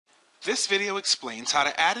This video explains how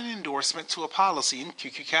to add an endorsement to a policy in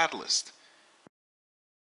QQCATALYST.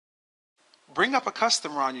 Bring up a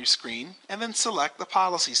customer on your screen and then select the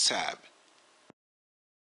Policies tab.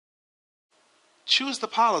 Choose the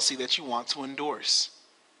policy that you want to endorse.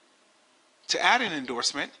 To add an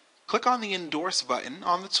endorsement, click on the Endorse button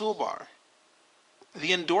on the toolbar.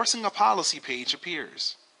 The Endorsing a Policy page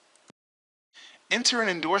appears. Enter an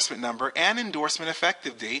endorsement number and endorsement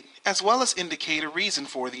effective date, as well as indicate a reason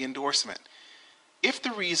for the endorsement. If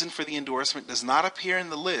the reason for the endorsement does not appear in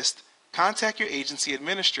the list, contact your agency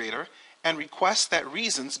administrator and request that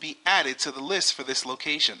reasons be added to the list for this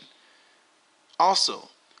location. Also,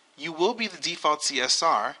 you will be the default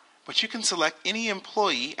CSR, but you can select any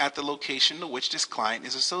employee at the location to which this client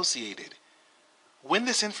is associated. When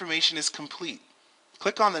this information is complete,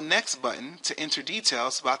 click on the Next button to enter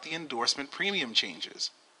details about the endorsement premium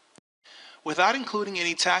changes. Without including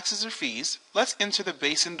any taxes or fees, let's enter the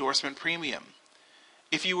base endorsement premium.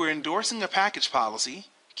 If you were endorsing a package policy,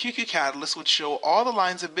 QQCATALYST would show all the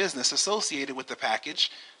lines of business associated with the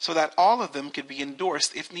package so that all of them could be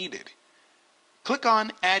endorsed if needed. Click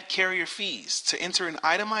on Add Carrier Fees to enter an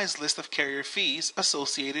itemized list of carrier fees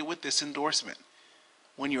associated with this endorsement.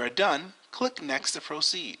 When you are done, click Next to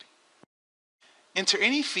proceed. Enter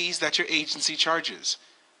any fees that your agency charges.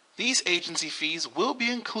 These agency fees will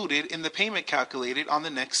be included in the payment calculated on the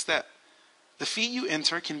next step. The fee you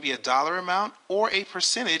enter can be a dollar amount or a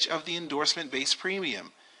percentage of the endorsement-based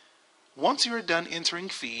premium. Once you are done entering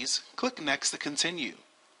fees, click Next to continue.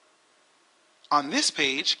 On this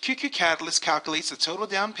page, QQCATALYST calculates the total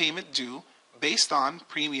down payment due based on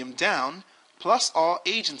premium down plus all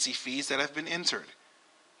agency fees that have been entered.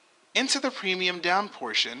 Enter the premium down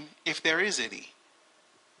portion if there is any.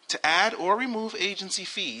 To add or remove agency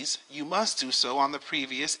fees, you must do so on the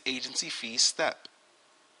previous agency fees step.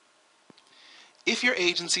 If your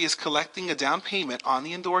agency is collecting a down payment on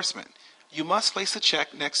the endorsement, you must place a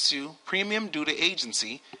check next to Premium Due to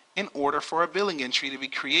Agency in order for a billing entry to be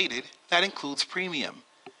created that includes premium.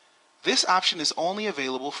 This option is only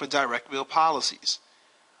available for direct bill policies.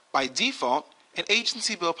 By default, an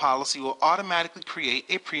agency bill policy will automatically create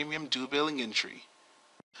a premium due billing entry.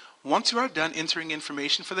 Once you are done entering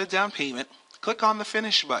information for the down payment, click on the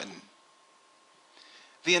Finish button.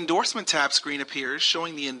 The Endorsement tab screen appears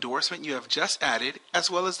showing the endorsement you have just added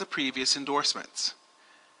as well as the previous endorsements.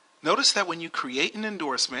 Notice that when you create an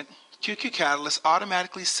endorsement, QQCATALYST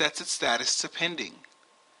automatically sets its status to pending.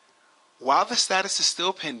 While the status is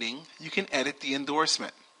still pending, you can edit the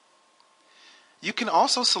endorsement. You can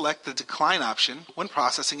also select the Decline option when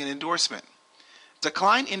processing an endorsement.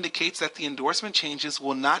 Decline indicates that the endorsement changes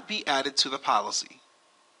will not be added to the policy.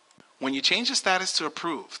 When you change the status to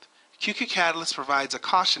Approved, QQCATALYST provides a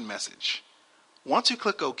caution message. Once you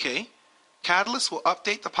click OK, Catalyst will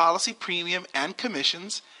update the policy premium and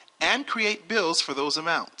commissions and create bills for those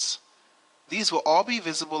amounts. These will all be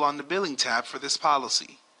visible on the Billing tab for this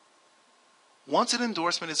policy. Once an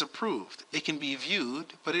endorsement is approved, it can be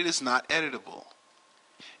viewed, but it is not editable.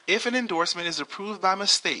 If an endorsement is approved by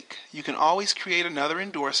mistake, you can always create another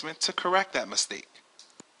endorsement to correct that mistake.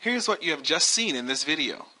 Here's what you have just seen in this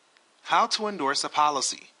video. How to endorse a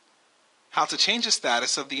policy. How to change the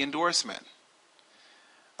status of the endorsement.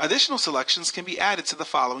 Additional selections can be added to the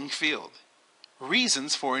following field.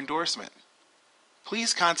 Reasons for endorsement.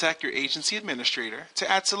 Please contact your agency administrator to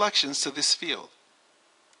add selections to this field.